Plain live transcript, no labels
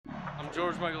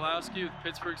George Michalowski with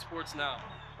Pittsburgh Sports Now.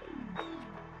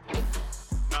 And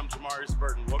I'm Jamarius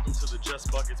Burton. Welcome to the Just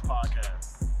Buckets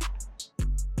podcast.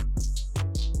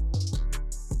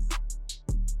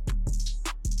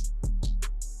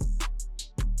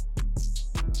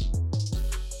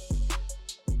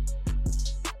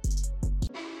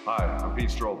 Hi, I'm Pete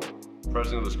Strobel,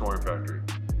 president of the Scoring Factory.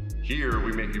 Here,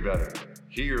 we make you better.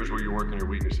 Here's where you work on your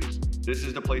weaknesses. This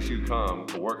is the place you come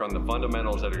to work on the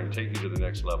fundamentals that are going to take you to the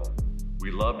next level. We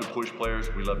love to push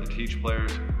players. We love to teach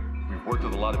players. We've worked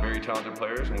with a lot of very talented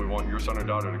players, and we want your son or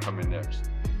daughter to come in next.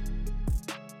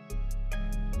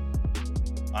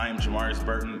 I am Jamarius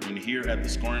Burton, and here at the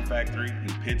Scoring Factory in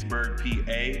Pittsburgh,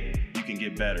 PA, you can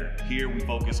get better. Here we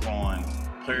focus on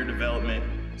player development,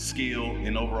 skill,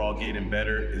 and overall getting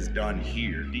better is done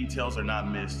here. Details are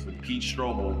not missed with Pete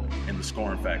Strobel and the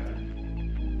Scoring Factory.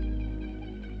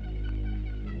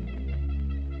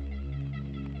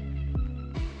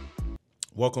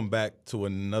 Welcome back to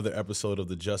another episode of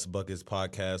the Just Buckets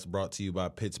podcast brought to you by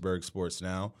Pittsburgh Sports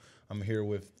Now. I'm here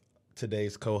with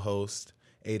today's co-host,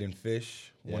 Aidan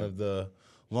Fisch, one of the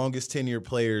longest tenured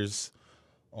players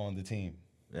on the team.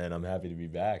 And I'm happy to be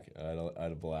back. I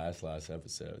had a blast last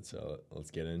episode, so let's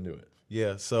get into it.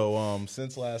 Yeah, so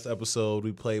since last episode,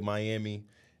 we played Miami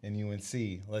and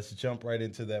UNC. Let's jump right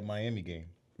into that Miami game.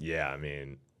 Yeah, I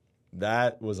mean,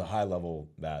 that was a high-level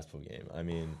basketball game. I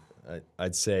mean,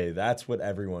 I'd say that's what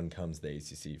everyone comes to the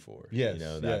ACC for. Yes,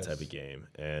 that type of game.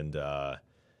 And,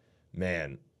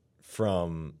 man,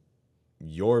 from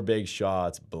your big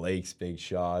shots, Blake's big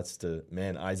shots, to,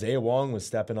 man, Isaiah Wong was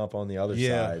stepping up on the other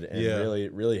side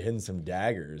and really hitting some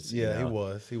daggers. Yeah, you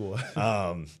know? he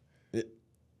was.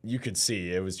 You could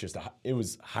see it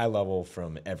was high level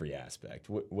from every aspect.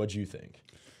 What'd you think?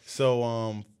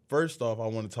 So, first off, I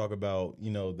want to talk about,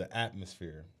 the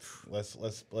atmosphere.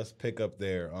 Let's pick up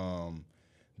there.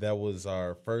 That was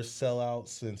our first sellout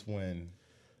since when?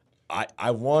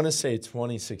 I want to say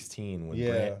 2016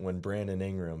 when Brandon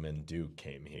Ingram and Duke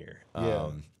came here.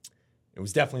 It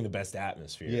was definitely the best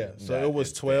atmosphere. Yeah, so it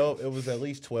was 12. It was at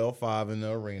least 12-5 in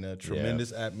the arena.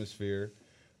 Tremendous atmosphere.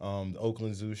 The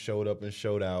Oakland Zoo showed up and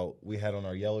showed out. We had on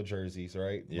our yellow jerseys,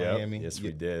 right? Yep. Miami. Yes,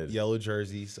 we did. Yellow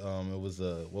jerseys. It was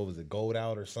what was it? Gold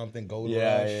out or something? Gold Rush.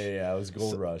 Yeah. It was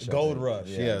Gold Rush. Gold Rush.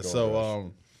 Yeah. Gold So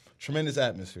Rush. Tremendous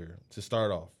atmosphere to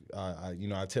start off.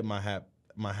 I tip my hat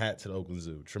to the Oakland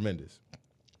Zoo. Tremendous.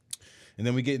 And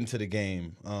then we get into the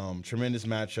game. Tremendous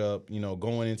matchup.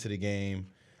 Going into the game,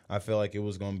 I felt like it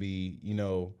was going to be,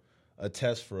 a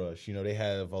test for us. They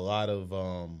have a lot of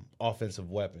offensive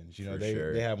weapons.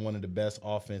 They have one of the best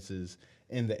offenses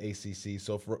in the ACC.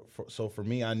 So for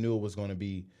me, I knew it was going to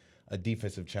be a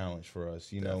defensive challenge for us.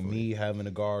 Definitely. Me having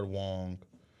to guard Wong,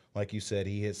 like you said,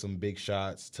 he hit some big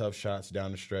shots, tough shots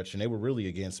down the stretch, and they were really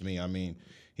against me. I mean,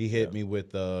 he hit me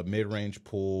with a mid-range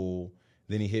pull.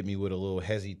 Then he hit me with a little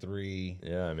hezzy three.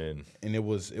 Yeah, I mean, and it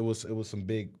was some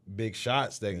big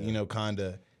shots that kind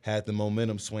of had the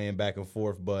momentum swaying back and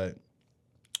forth. But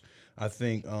I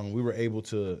think we were able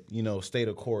to stay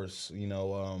the course.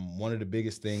 One of the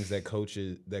biggest things that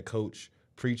coach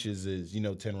preaches is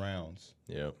 10 rounds.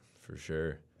 Yeah, for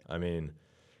sure. I mean,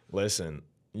 listen,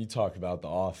 you talk about the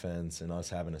offense and us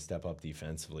having to step up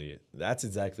defensively. That's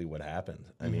exactly what happened.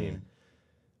 I mean,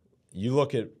 you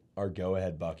look at our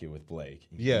go-ahead bucket with Blake.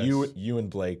 Yes. You and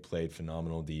Blake played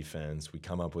phenomenal defense. We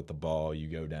come up with the ball. You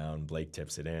go down. Blake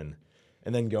tips it in.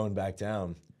 And then going back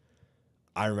down,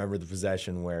 I remember the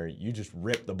possession where you just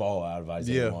ripped the ball out of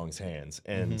Isaiah Wong's hands.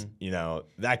 And,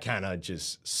 that kind of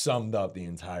just summed up the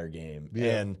entire game.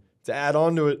 Yeah. And to add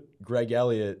on to it, Greg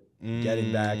Elliott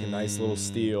getting back a nice little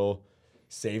steal,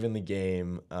 saving the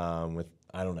game with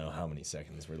I don't know how many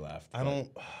seconds were left. I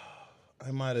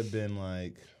might have been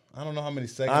like, I don't know how many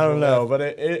seconds. I don't know, left. but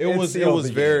it was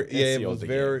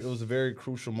a very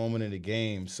crucial moment in the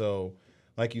game. So,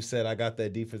 like you said, I got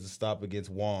that defensive stop against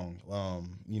Wong.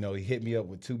 He hit me up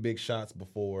with two big shots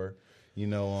before.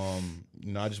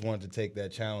 I just wanted to take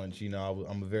that challenge.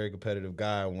 I'm a very competitive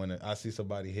guy. When I see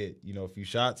somebody hit, a few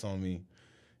shots on me,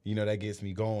 that gets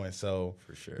me going. So,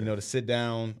 for sure, to sit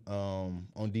down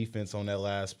on defense on that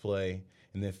last play,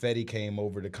 and then Fetty came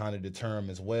over to kind of deter him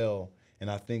as well. And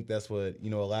I think that's what,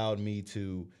 allowed me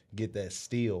to get that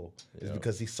steal is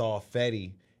because he saw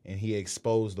Fetty and he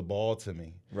exposed the ball to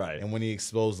me. Right. And when he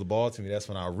exposed the ball to me, that's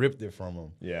when I ripped it from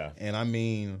him. Yeah. And I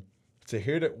mean, to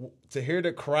hear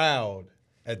the crowd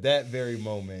at that very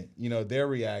moment, their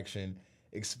reaction,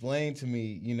 explain to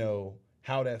me,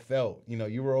 how that felt.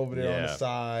 You were over there on the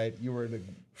side. You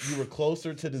were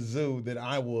closer to the zoo than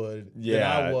I was dude,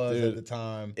 at the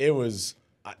time. It was.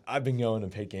 I've been going to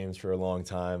pick games for a long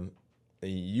time.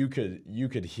 you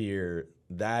could hear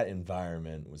that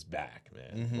environment was back,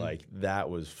 man. Mm-hmm. Like, that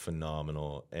was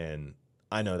phenomenal. And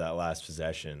I know that last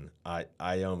possession, I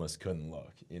almost couldn't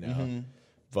look, Mm-hmm.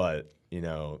 But,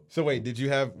 So wait, did you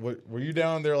have? Were you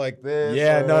down there like this?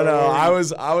 yeah, or- no. I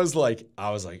was like,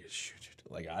 shoot.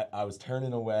 Like, I was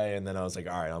turning away, and then I was like,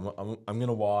 all right, I'm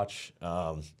gonna watch.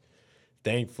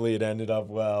 Thankfully, it ended up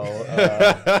well.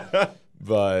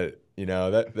 But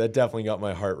that definitely got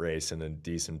my heart racing a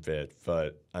decent bit.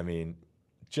 But I mean,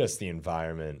 just the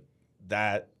environment,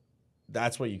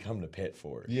 that's what you come to Pitt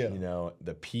for. Yeah.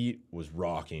 The Pete was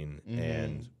rocking, Mm-hmm.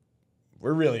 and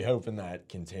we're really hoping that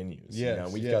continues. Yes,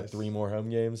 We've yes. got 3 more home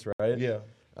games, right? Yeah.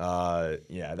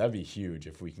 Yeah, that'd be huge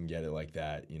if we can get it like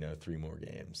that. 3 more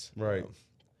games. Right.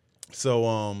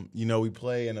 So, we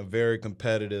play in a very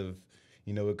competitive.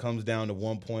 It comes down to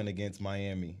 1 point against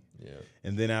Miami. Yeah.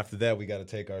 And then after that, we got to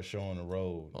take our show on the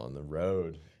road. On the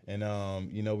road. And,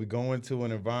 we go into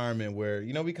an environment where,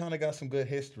 we kind of got some good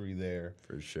history there.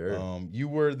 For sure. Me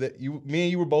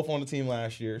and you were both on the team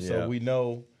last year, so Yeah. we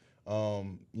know,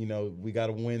 we got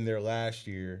to win there last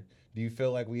year. Do you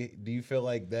feel like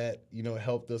that,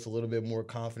 helped us a little bit more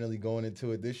confidently going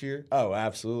into it this year? Oh,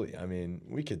 absolutely. I mean,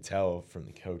 we could tell from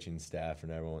the coaching staff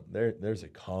and everyone, there's a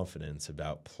confidence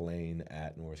about playing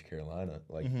at North Carolina.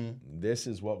 Like, This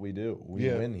is what we do. We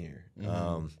win here.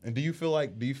 Mm-hmm. And do you feel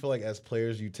like as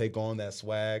players you take on that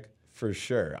swag? For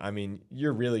sure. I mean,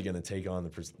 you're really going to take on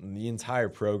the entire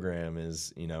program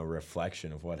is, a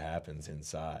reflection of what happens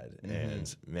inside. Mm-hmm.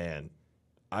 And, man,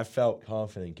 I felt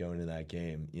confident going into that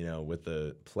game, with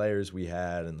the players we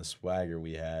had and the swagger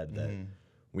we had, that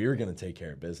we were going to take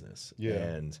care of business. Yeah.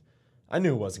 And I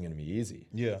knew it wasn't going to be easy.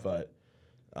 Yeah. But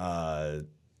it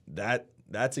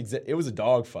was a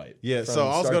dogfight. Yeah, from so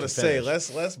I was start going to to say,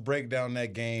 finish. let's break down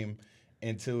that game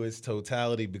into its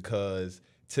totality, because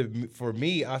for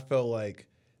me, I felt like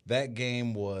that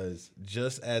game was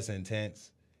just as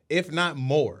intense, if not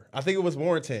more. I think it was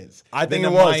more intense. I think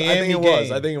than it the was. Miami game.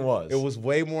 I think it was. It was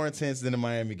way more intense than the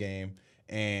Miami game,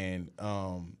 and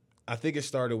I think it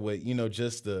started with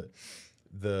just the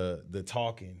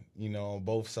talking, on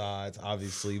both sides.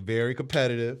 Obviously, very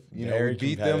competitive. We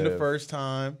beat them the first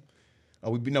time.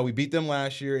 We beat them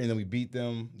last year, and then we beat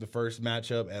them the first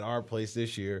matchup at our place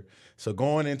this year. So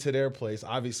going into their place,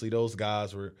 obviously those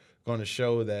guys were going to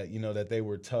show that that they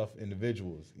were tough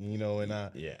individuals. And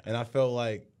I felt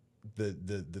like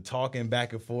the talking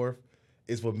back and forth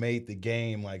is what made the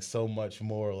game like so much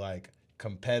more like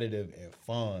competitive and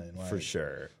fun. Like, for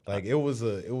sure. Like it was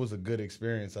a good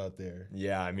experience out there.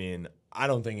 Yeah, I mean, I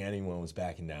don't think anyone was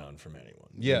backing down from anyone.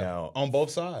 Yeah, on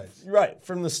both sides. Right.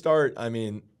 From the start, I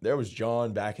mean, there was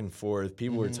John back and forth.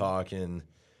 People were talking.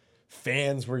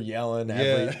 Fans were yelling.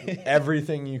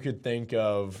 Everything you could think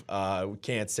of. We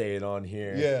can't say it on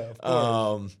here. Yeah, of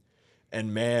course.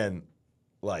 And, man,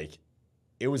 like,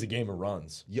 it was a game of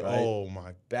runs. Yeah, right? Oh,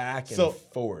 my. Back and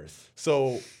forth.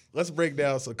 So let's break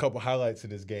down a couple highlights of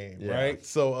this game, right?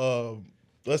 So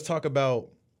let's talk about,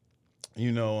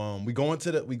 we go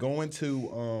into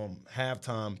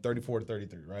halftime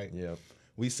 34-33, right? Yeah.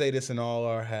 We say this in all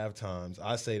our halftimes.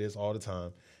 I say this all the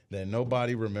time, that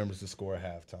nobody remembers the score at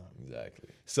halftime. Exactly.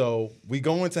 So we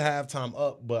go into halftime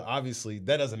up, but obviously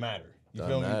that doesn't matter. You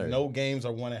feel me? No games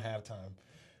are won at halftime.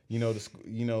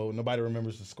 Nobody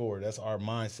remembers the score. That's our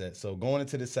mindset. So going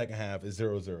into the second half is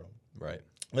 0-0. Right.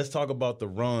 Let's talk about the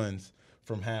runs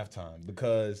from halftime,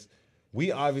 because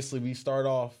we start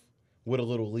off with a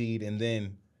little lead, and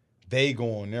then they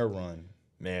go on their run.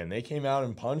 Man, they came out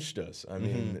and punched us. I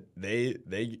mean, they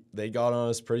got on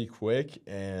us pretty quick,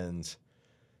 and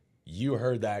you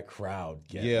heard that crowd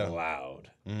get loud.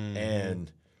 Mm-hmm.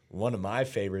 And one of my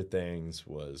favorite things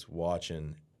was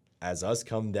watching as us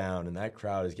come down, and that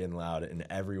crowd is getting loud, and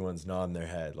everyone's nodding their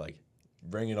head like,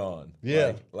 bring it on.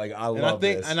 Yeah. Like I love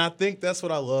this. And I think that's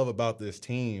what I love about this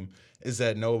team, is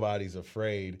that nobody's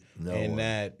afraid.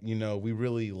 That, we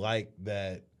really like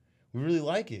that. We really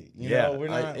like it. We're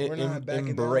not backing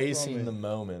embracing down from the it.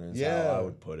 moment is how I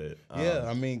would put it.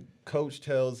 I mean, Coach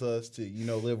tells us to,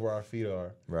 live where our feet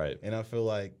are. Right. And I feel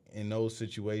like in those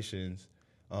situations,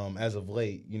 as of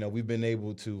late, we've been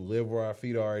able to live where our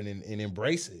feet are and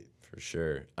embrace it. For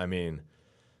sure. I mean,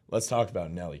 let's talk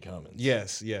about Nelly Cummins.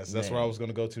 Yes. That's where I was going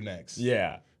to go to next.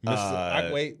 Yeah.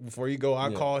 Wait, before you go,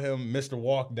 I call him Mr.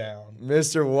 Walk Down.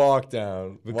 Mr. Walk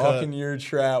Down. Walk in your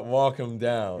trap, walk him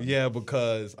down. Yeah,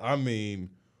 because, I mean,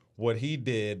 what he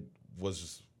did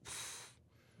was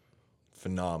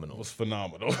phenomenal.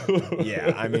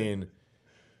 Yeah, I mean,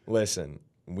 listen,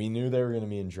 we knew they were going to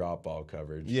be in drop ball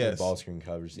coverage, ball screen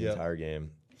coverage the entire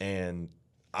game. And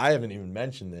I haven't even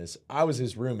mentioned this. I was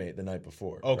his roommate the night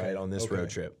before, right, on this road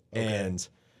trip. Okay. And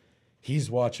he's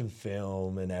watching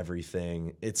film and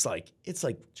everything. It's like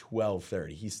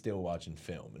 12:30. He's still watching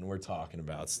film, and we're talking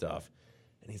about stuff.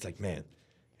 And he's like, man,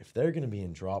 if they're going to be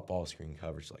in drop ball screen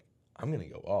coverage, like, I'm going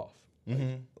to go off.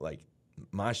 Like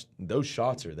those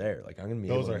shots are there. Like, I'm going to be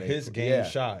Those able are to his game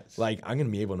shots. Like, I'm going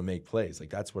to be able to make plays. Like,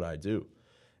 that's what I do.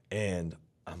 And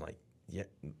I'm like, yeah,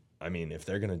 I mean, if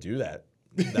they're going to do that,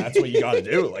 that's what you got to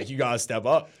do. Like, you got to step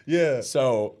up. Yeah.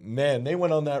 So, man, they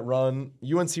went on that run.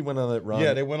 UNC went on that run.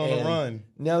 Yeah, they went on a run.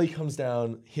 Nelly comes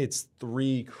down, hits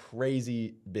 3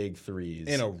 crazy big threes.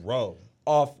 In a row.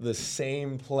 Off the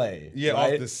same play. Yeah,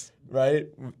 right? off this. Right?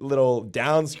 Little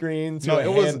down screen to a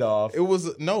handoff. handoff. It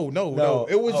was no.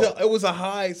 It was a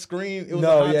high screen. It was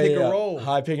a high pick and roll.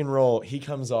 High pick and roll. He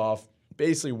comes off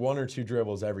basically 1 or 2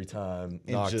 dribbles every time,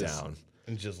 knockdown.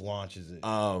 And just launches it.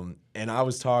 And I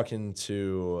was talking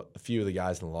to a few of the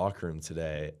guys in the locker room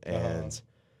today, and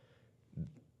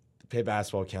the Pitt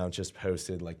basketball account just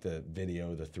posted like the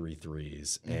video of the 3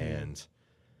 threes. And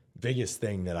biggest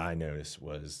thing that I noticed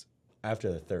was after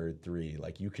the third 3,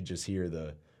 like you could just hear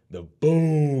the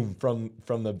boom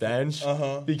from the bench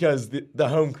because the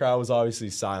home crowd was obviously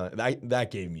silent.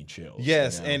 That gave me chills.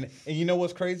 Yes, you know? and you know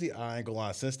what's crazy? I ain't gonna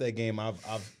lie. Since that game,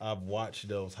 I've watched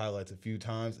those highlights a few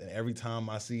times, and every time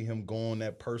I see him go on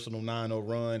that personal 9-0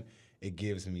 run, it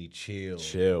gives me chills.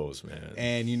 Chills, man.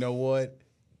 And you know what?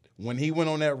 When he went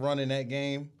on that run in that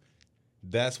game,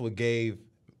 that's what gave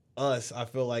us, I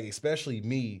feel like, especially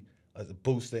me, a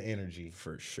boost of energy.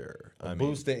 For sure.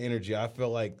 Boost of energy. I feel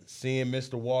like seeing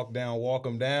Mr. Walk him down.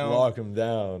 Walk him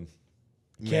down.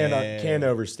 Can't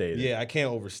overstate it. Yeah, I can't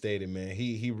overstate it, man.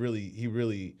 He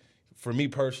really, for me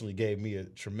personally, gave me a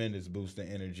tremendous boost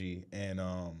of energy. And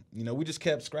we just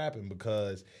kept scrapping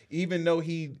because even though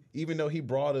he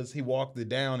brought us, he walked it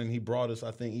down and he brought us,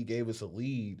 I think he gave us a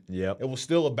lead. Yep. It was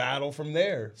still a battle from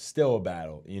there. Still a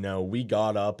battle. We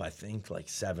got up, I think, like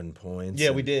 7 points.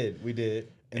 Yeah, we did.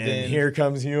 And then here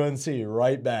comes UNC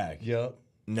right back. Yep.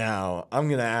 Now, I'm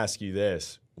going to ask you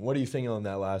this. What are you thinking on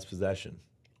that last possession?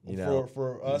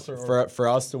 For us or for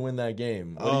us to win that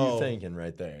game. What are you thinking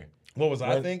right there? What was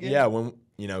I thinking? Yeah, when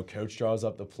coach draws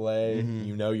up the play,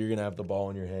 you're going to have the ball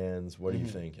in your hands. What are you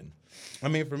thinking? I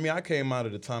mean, for me, I came out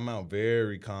of the timeout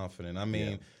very confident. I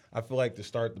mean, I feel like to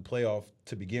start the playoff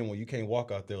to begin with, you can't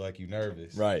walk out there like you're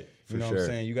nervous. Right, for You know sure. what I'm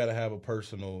saying? You got to have a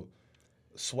personal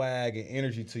swag and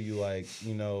energy to you, like,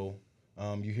 you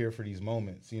here for these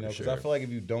moments, because I feel like if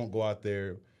you don't go out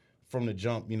there from the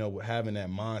jump, having that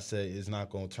mindset is not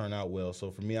going to turn out well.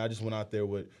 So for me, I just went out there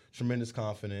with tremendous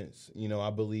confidence. I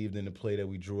believed in the play that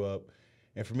we drew up.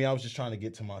 And for me, I was just trying to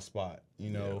get to my spot,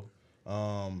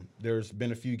 There's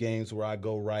been a few games where I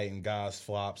go right and guys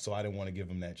flop, so I didn't want to give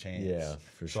them that chance. Yeah,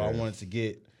 for sure. So I wanted to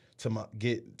get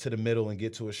to the middle and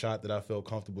get to a shot that I felt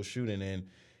comfortable shooting, and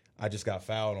I just got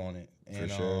fouled on it. And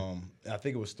for sure. I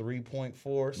think it was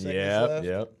 3.4 seconds left.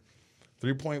 Yep.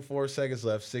 3.4 seconds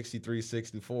left,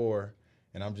 63-64.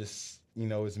 And I'm just,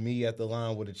 it's me at the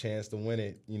line with a chance to win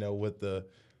it, with the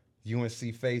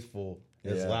UNC faithful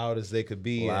as loud as they could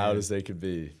be. Loud as they could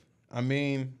be. I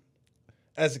mean,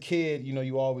 as a kid,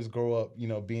 you always grow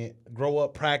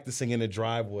up practicing in the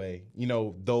driveway,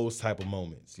 those type of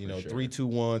moments,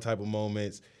 3-2-1 type of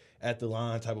moments, at the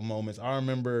line type of moments. I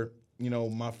remember,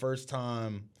 my first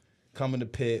time coming to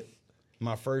Pitt,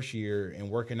 my first year, and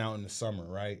working out in the summer,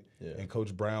 right? Yeah. And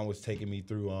Coach Brown was taking me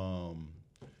through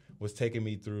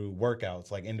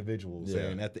workouts, like individuals. Yeah.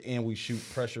 And at the end, we shoot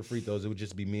pressure free throws. It would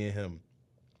just be me and him.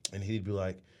 And he'd be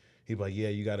like, yeah,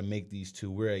 you got to make these 2.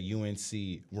 We're at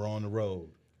UNC. We're on the road.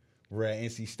 We're at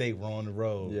NC State. We're on the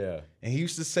road. Yeah. And he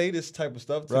used to say this type of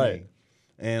stuff to me.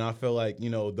 And I feel like,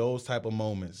 those type of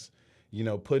moments,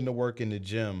 putting the work in the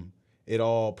gym, it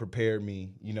all prepared me,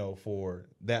 for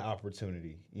that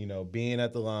opportunity. Being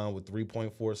at the line with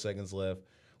 3.4 seconds left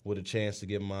with a chance to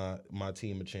give my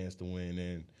team a chance to win.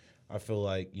 And I feel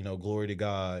like, glory to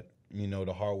God,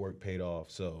 the hard work paid off.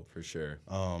 So for sure.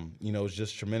 It's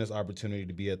just tremendous opportunity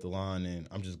to be at the line, and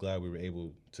I'm just glad we were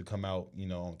able to come out,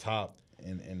 on top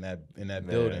in that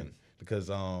building. Because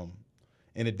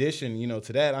in addition,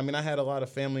 to that, I mean, I had a lot of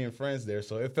family and friends there,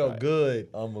 so it felt good.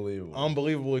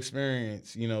 Unbelievable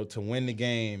experience, to win the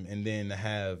game and then to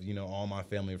have, all my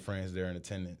family and friends there in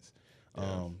attendance.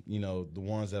 The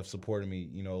ones that have supported me,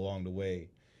 along the way.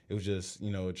 It was just,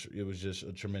 it was just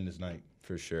a tremendous night.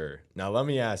 For sure. Now, let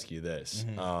me ask you this.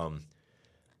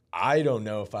 I don't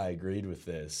know if I agreed with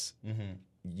this.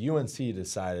 UNC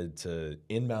decided to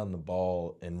inbound the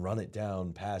ball and run it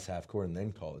down past half court and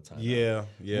then call it timeout.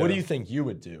 Yeah. What do you think you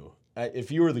would do?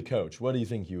 If you were the coach, what do you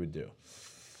think you would do?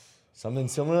 Something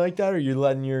similar like that, or you're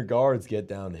letting your guards get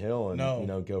downhill and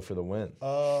No. go for the win?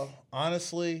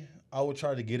 Honestly, I would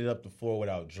try to get it up the floor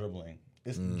without dribbling.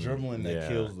 It's the dribbling that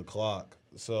kills the clock.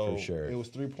 So For sure. it was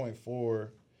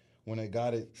 3.4. When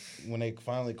they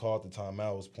finally called the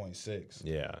timeout, it was 0.6.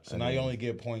 Yeah. So now you only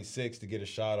get 0.6 to get a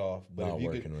shot off. But Not if you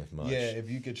working with much. Yeah, if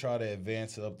you could try to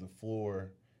advance it up the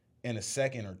floor in a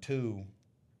second or two,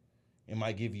 it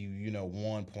might give you,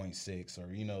 1.6 or,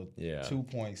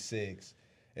 2.6.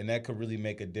 And that could really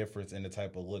make a difference in the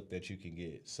type of look that you can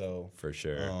get. So For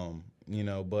sure.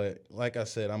 But like I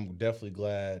said, I'm definitely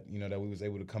glad, that we was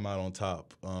able to come out on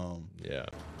top. Yeah.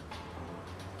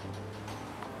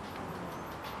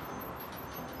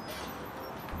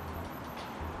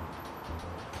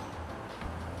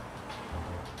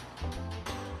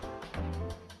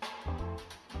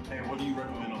 Hey, what do you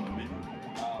recommend on the menu?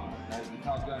 As the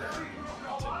top gunner.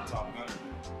 I'll take the top gunner.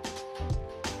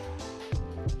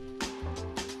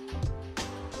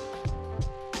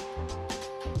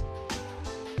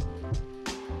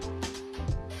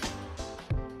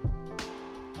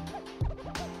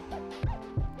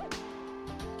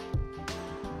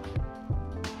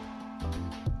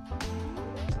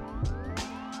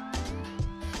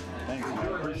 Thanks, man. I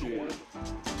appreciate it.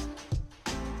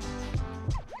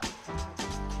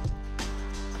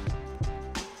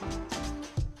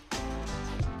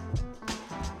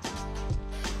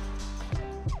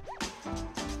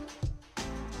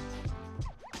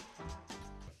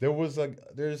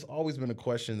 There's always been a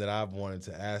question that I've wanted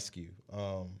to ask you.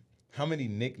 How many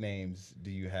nicknames do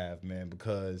you have, man?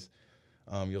 Because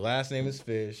your last name is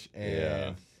Fisch, and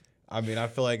Yeah. I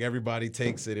feel like everybody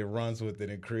takes it and runs with it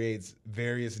and creates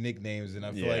various nicknames, and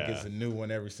I feel like Yeah. it's a new one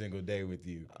every single day with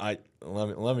you.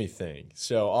 Let me think.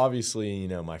 So obviously,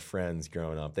 my friends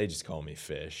growing up, they just call me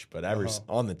Fish. But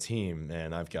on the team,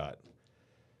 man, I've got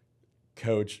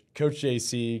Coach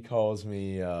JC calls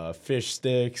me Fish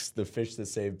Sticks, the fish that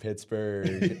saved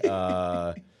Pittsburgh.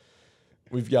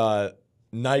 We've got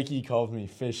Nike calls me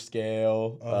Fish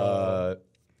Scale.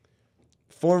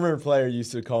 Former player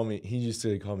used to call me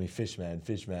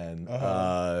Fishman.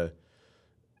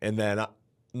 And then I'm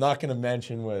not going to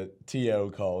mention what T.O.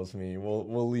 calls me.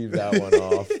 We'll leave that one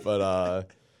off. But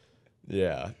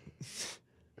yeah.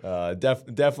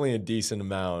 Definitely a decent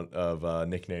amount of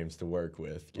nicknames to work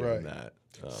with, given that.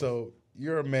 So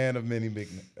you're a man of many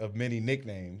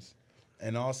nicknames,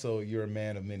 and also you're a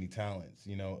man of many talents.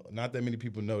 Not that many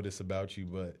people know this about you,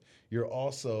 but you're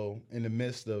also in the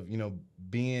midst of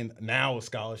being now a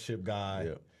scholarship guy,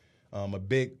 a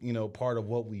big part of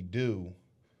what we do.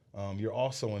 You're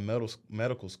also in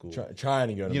medical school, Trying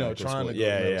to go to medical school. To go to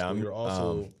medical school. You're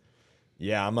also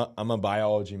I'm a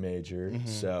biology major,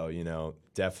 so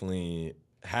definitely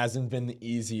hasn't been the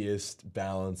easiest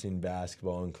balancing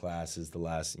basketball and classes the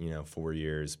last 4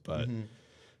 years, but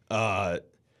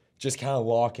just kind of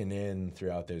locking in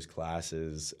throughout those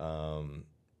classes,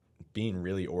 being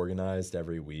really organized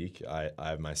every week. I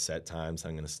have my set times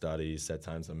I'm going to study, set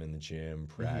times I'm in the gym,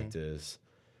 practice.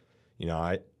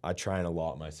 I try and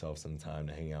allot myself some time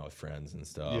to hang out with friends and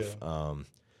stuff.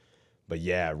 But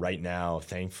yeah, right now,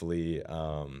 thankfully,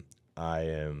 I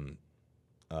am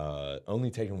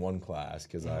only taking one class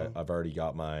because I've already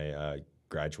got my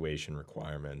graduation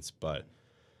requirements. But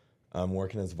I'm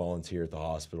working as a volunteer at the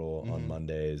hospital on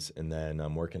Mondays, and then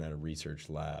I'm working at a research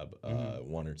lab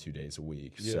 1 or 2 days a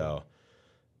week. So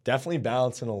definitely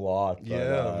balancing a lot. But,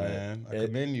 man. I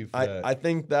commend you for that. I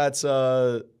think that's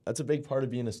a big part of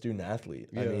being a student athlete.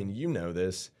 I mean, you know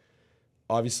this.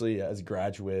 Obviously, as a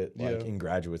graduate, in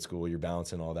graduate school, you're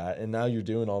balancing all that. And now you're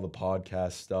doing all the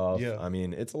podcast stuff. Yeah. I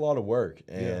mean, it's a lot of work.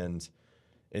 And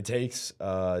it takes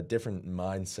a different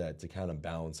mindset to kind of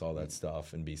balance all that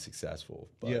stuff and be successful.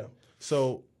 But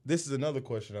So this is another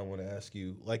question I want to ask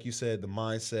you. Like you said, the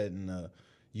mindset and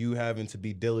you having to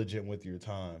be diligent with your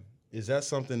time. Is that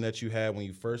something that you had when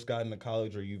you first got into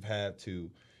college, or you've had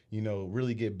to,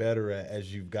 really get better at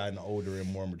as you've gotten older and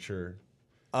more mature?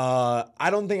 I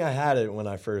don't think I had it when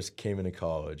I first came into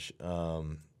college.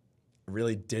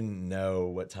 Really didn't know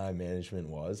what time management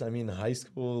was. I mean, in high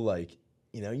school,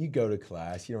 you go to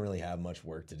class, you don't really have much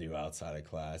work to do outside of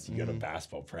class. You go to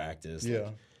basketball practice,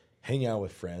 hang out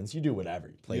with friends, you do whatever,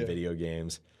 you play video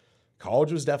games.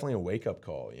 College was definitely a wake-up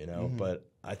call, but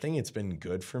I think it's been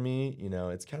good for me.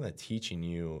 It's kind of teaching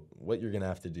you what you're going to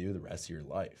have to do the rest of your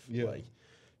life.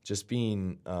 Just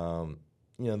being,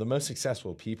 the most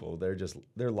successful people,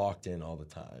 they're locked in all the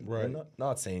time. Right. I'm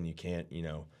not saying you can't,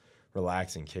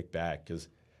 relax and kick back, because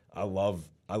I love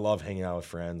hanging out with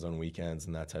friends on weekends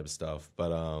and that type of stuff.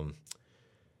 But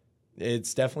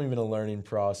it's definitely been a learning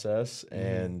process,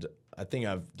 and I think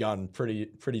I've gotten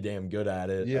pretty damn good at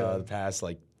it the past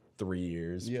like 3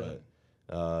 years. Yeah.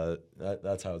 But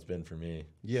that's how it's been for me.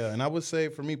 Yeah, and I would say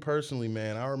for me personally,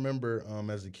 man, I remember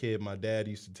as a kid, my dad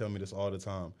used to tell me this all the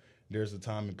time. There's a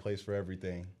time and place for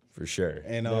everything. For sure.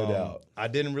 And no doubt. I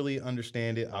didn't really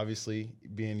understand it, obviously,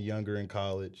 being younger in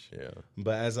college. Yeah.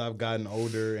 But as I've gotten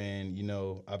older and, you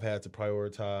know, I've had to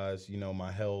prioritize, you know,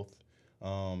 my health,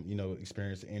 you know,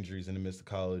 experience injuries in the midst of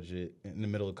college, in the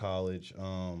middle of college.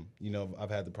 You know, I've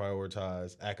had to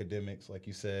prioritize academics, like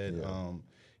you said,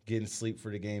 getting sleep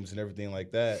for the games and everything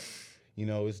like that. You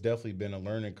know, it's definitely been a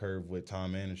learning curve with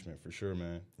time management for sure,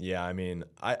 man. Yeah, I mean,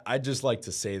 I just like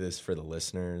to say this for the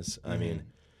listeners. I mean,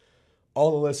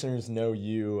 all the listeners know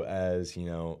you as, you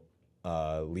know,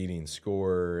 leading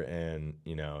scorer and,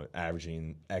 you know,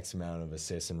 averaging X amount of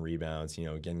assists and rebounds, you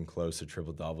know, getting close to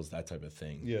triple doubles, that type of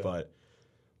thing. Yeah. But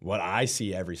what I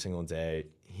see every single day,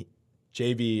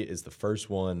 JB is the first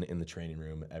one in the training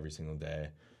room every single day,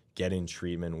 getting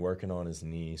treatment, working on his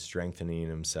knee, strengthening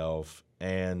himself,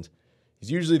 and he's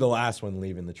usually the last one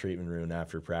leaving the treatment room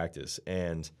after practice.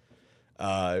 And,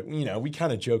 you know, we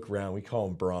kind of joke around. We call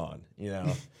him Braun, you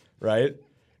know, right?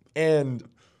 And,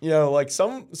 you know, like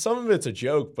some of it's a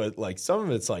joke, but like some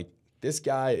of it's like this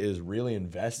guy is really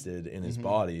invested in his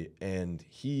body and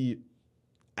he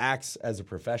acts as a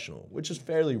professional, which is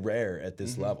fairly rare at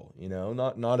this level, you know?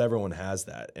 Not everyone has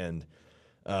that. And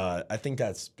I think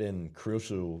that's been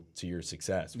crucial to your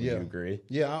success. Would you agree?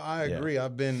 Yeah, I agree.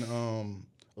 I've been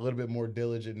a little bit more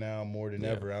diligent now, more than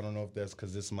ever. I don't know if that's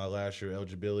because this is my last year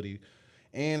eligibility.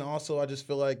 And also, I just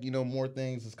feel like, you know, more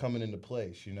things is coming into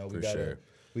place. You know, we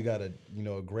got a you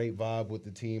know, a great vibe with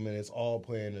the team, and it's all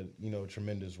playing a, you know,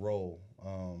 tremendous role.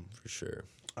 For sure.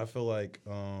 I feel like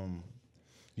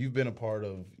you've been a part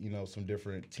of, you know, some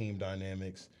different team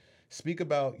dynamics. Speak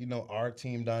about, you know, our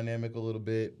team dynamic a little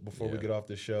bit before we get off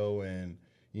the show, and,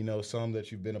 you know, some that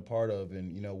you've been a part of,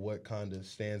 and, you know, what kind of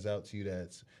stands out to you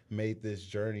that's made this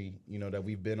journey, you know, that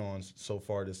we've been on so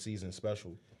far this season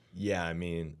special. Yeah, I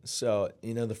mean, so,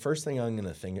 you know, the first thing I'm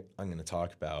going to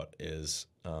talk about is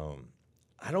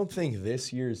I don't think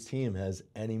this year's team has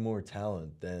any more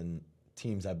talent than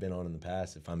teams I've been on in the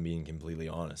past, if I'm being completely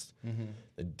honest.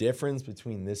 The difference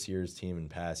between this year's team and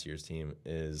past year's team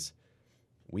is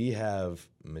we have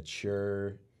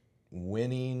mature,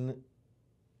 winning,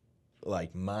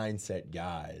 like, mindset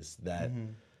guys that,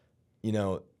 you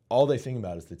know, all they think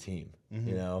about is the team,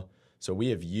 you know? So we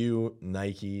have you,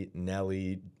 Nike,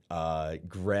 Nelly,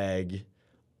 Greg,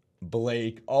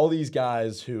 Blake, all these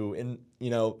guys who in, you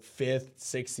know, 5th,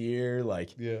 6th year,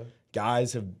 like,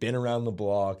 guys have been around the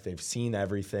block, they've seen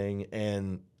everything,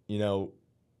 and, you know,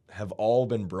 have all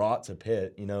been brought to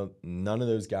Pitt. You know, none of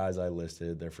those guys I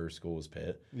listed, their first school was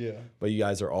Pitt. Yeah. But you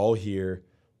guys are all here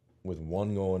with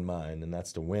one goal in mind, and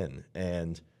that's to win.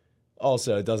 And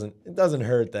also, it doesn't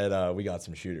hurt that we got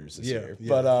some shooters this year.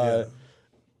 But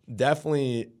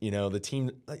definitely, you know, the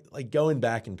team, like going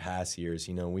back in past years,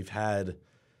 you know, we've had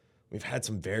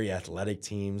some very athletic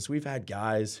teams. We've had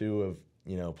guys who have,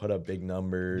 you know, put up big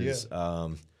numbers.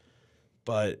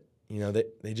 But, you know,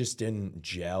 they just didn't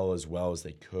gel as well as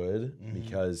they could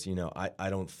because, you know, I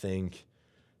don't think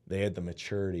they had the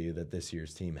maturity that this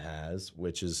year's team has,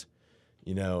 which is,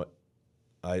 you know,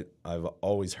 I've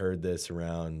always heard this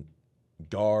around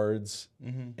guards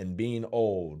and being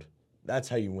old. That's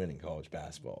how you win in college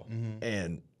basketball.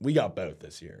 And we got both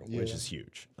this year, which is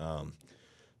huge.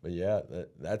 But yeah,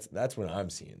 that's what I'm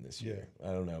seeing this year.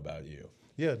 I don't know about you.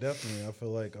 Yeah, definitely. I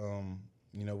feel like,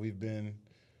 you know, we've been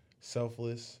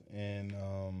selfless and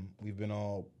we've been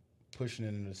all pushing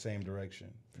in the same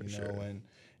direction, you know, and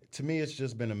to me, it's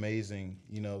just been amazing,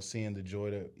 you know, seeing the joy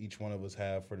that each one of us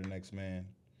have for the next man.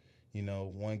 You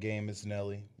know, one game is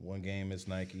Nelly, one game is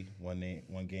Nike, one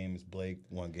game is Blake,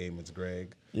 one game is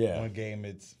Greg. Yeah. One game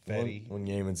it's Fetty. One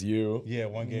game it's you. Yeah,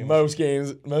 one game. Most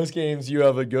games you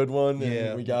have a good one,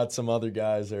 and we got some other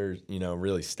guys that are, you know,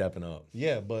 really stepping up.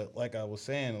 Yeah, but like I was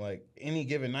saying, like any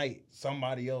given night,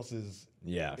 somebody else is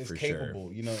for capable.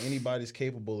 Sure. You know, anybody's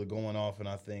capable of going off, and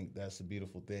I think that's the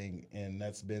beautiful thing, and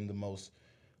that's been the most,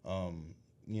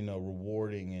 you know,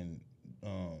 rewarding and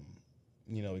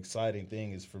you know, exciting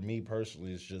thing is for me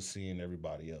personally is just seeing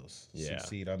everybody else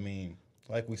succeed. I mean,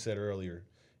 like we said earlier,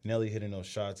 Nelly hitting those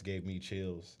shots gave me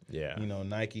chills. Yeah. You know,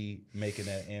 Nike making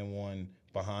that N1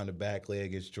 behind the back leg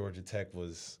against Georgia Tech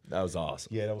that was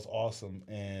awesome. Yeah, that was awesome.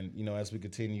 And, you know, as we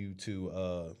continue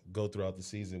to go throughout the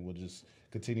season, we'll just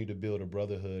continue to build a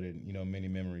brotherhood and, you know, many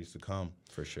memories to come.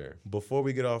 For sure. Before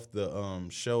we get off the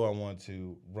show, I want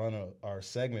to run our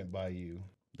segment by you.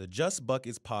 The Just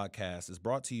Buckets podcast is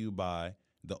brought to you by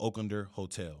the Oaklander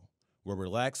Hotel, where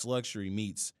relaxed luxury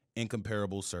meets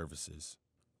incomparable services.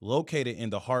 Located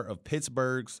in the heart of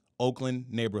Pittsburgh's Oakland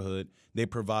neighborhood, they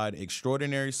provide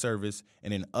extraordinary service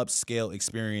and an upscale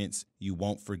experience you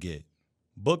won't forget.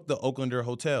 Book the Oaklander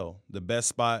Hotel, the best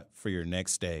spot for your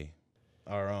next stay.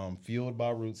 Our Fueled by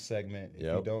Roots segment, if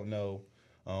you don't know,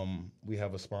 we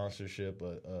have a sponsorship,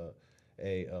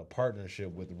 a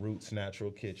partnership with Roots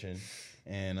Natural Kitchen,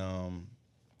 and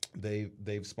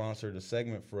they've sponsored a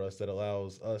segment for us that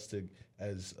allows us to,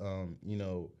 as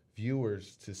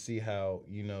viewers, to see how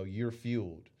you're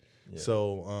fueled. Yeah.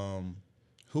 So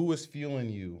who is fueling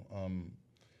you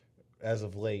as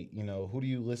of late? Who do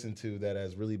you listen to that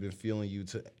has really been fueling you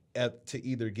to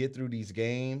either get through these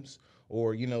games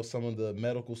or some of the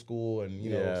medical school and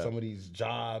some of these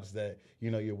jobs that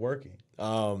you're working?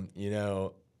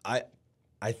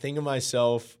 I think of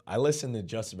myself, I listen to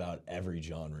just about every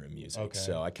genre of music,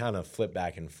 so I kind of flip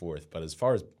back and forth. But as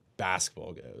far as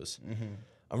basketball goes,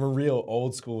 I'm a real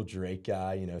old school Drake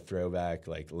guy, throwback,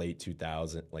 like late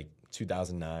 2000, like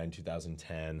 2009,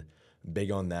 2010,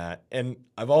 big on that. And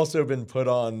I've also been put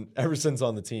on, ever since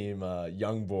on the team,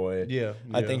 Young Boy. Yeah.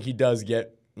 I think he does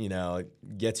get,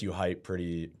 gets you hyped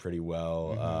pretty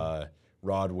well.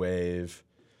 Rod Wave.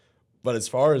 But as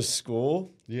far as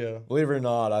school, believe it or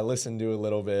not, I listen to a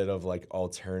little bit of like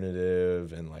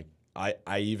alternative and like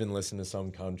I even listen to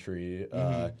some country.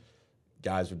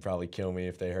 Guys would probably kill me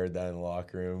if they heard that in the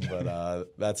locker room, but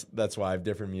that's why I have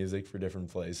different music for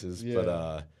different places. Yeah.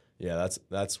 But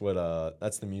that's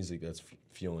the music that's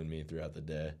fueling me throughout the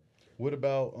day. What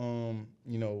about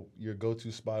your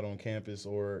go-to spot on campus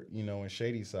or in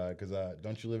Shady Side? Because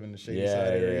don't you live in the Shady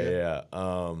Side area?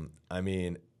 Yeah. I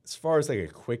mean, as far as like a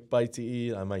quick bite to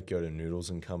eat, I might go to Noodles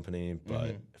and Company.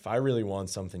 But if I really want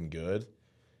something good,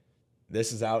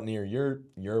 this is out near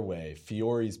your way.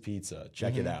 Fiore's Pizza.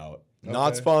 Check it out. Okay.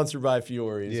 Not sponsored by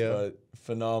Fiore's, but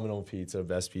phenomenal pizza.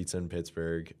 Best pizza in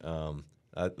Pittsburgh.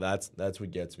 That's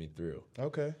what gets me through.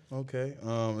 Okay.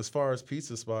 As far as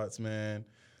pizza spots, man,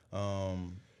 the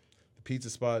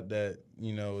pizza spot that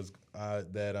is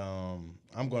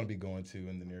I'm going to be going to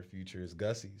in the near future is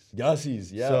Gussie's.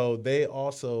 Gussie's, yeah. So they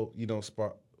also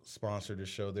sponsor the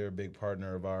show. They're a big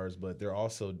partner of ours, but they're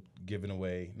also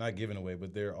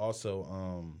but they're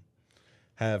also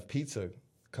have pizza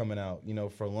coming out,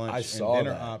 for lunch and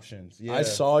dinner options. Yeah. I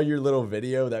saw your little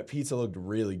video. That pizza looked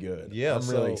really good. Yeah, I'm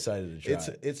really excited to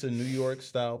try it. It's a New York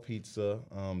style pizza.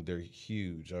 They're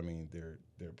huge. I mean, they're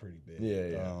pretty big.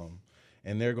 Yeah.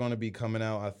 And they're going to be coming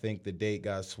out. I think the date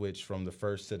got switched from the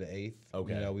 1st to the 8th.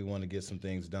 Okay. We want to get some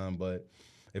things done, but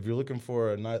if you're looking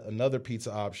for another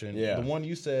pizza option, the one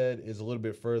you said is a little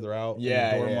bit further out in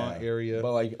the Dormont area.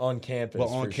 But like on campus. But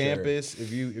on campus,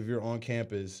 if you're on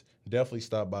campus, definitely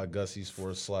stop by Gussie's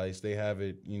for a slice. They have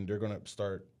it. They're going to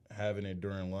start having it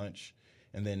during lunch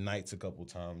and then nights a couple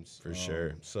times. For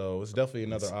sure. So it's definitely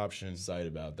another option. Excited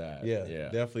about that. Yeah,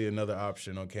 definitely another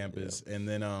option on campus. Yeah. And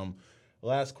then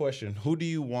last question, who do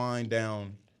you wind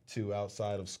down to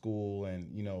outside of school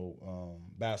and,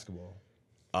 basketball?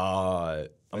 I'm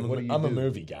a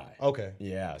movie guy. Okay.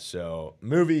 Yeah, so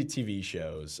movie, TV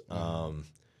shows.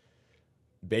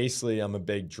 Basically, I'm a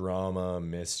big drama,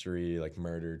 mystery, like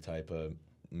murder type of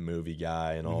movie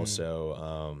guy. And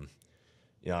also,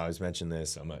 I always mention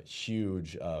this, I'm a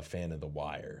huge fan of The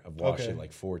Wire. I've watched it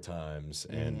like 4 times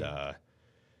and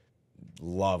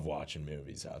love watching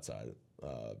movies outside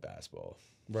of basketball.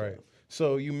 Right.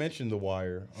 So you mentioned The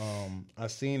Wire. I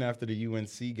seen after the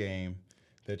UNC game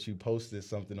that you posted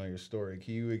something on your story.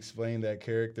 Can you explain that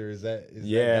character? Is that guy from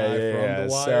The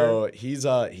Wire? So he's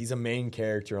a main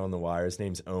character on The Wire. His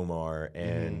name's Omar,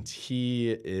 and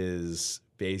he is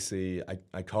basically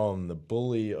I call him the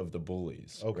bully of the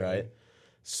bullies. Okay. Right.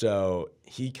 So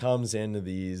he comes into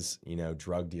these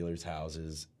drug dealers'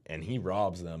 houses and he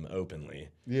robs them openly.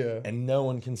 Yeah. And no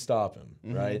one can stop him.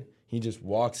 Right. He just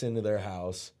walks into their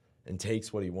house and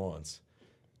takes what he wants,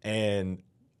 and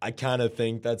I kind of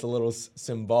think that's a little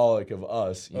symbolic of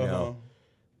us, you know,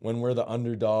 when we're the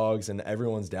underdogs and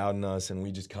everyone's doubting us, and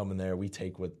we just come in there, we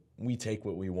take what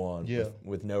we want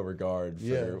with no regard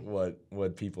for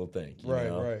what people think.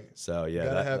 Right. So you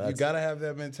gotta have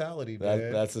that mentality,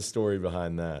 man. That's the story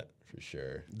behind that for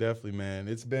sure. Definitely, man.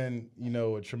 It's been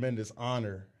a tremendous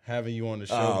honor having you on the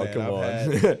show, man. Come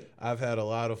on. I've had a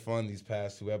lot of fun these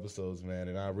past 2 episodes, man,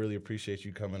 and I really appreciate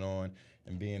you coming on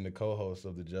and being the co-host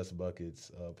of the Just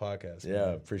Buckets podcast.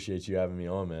 Yeah, appreciate you having me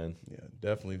on, man. Yeah,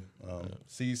 definitely.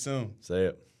 See you soon. See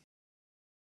ya.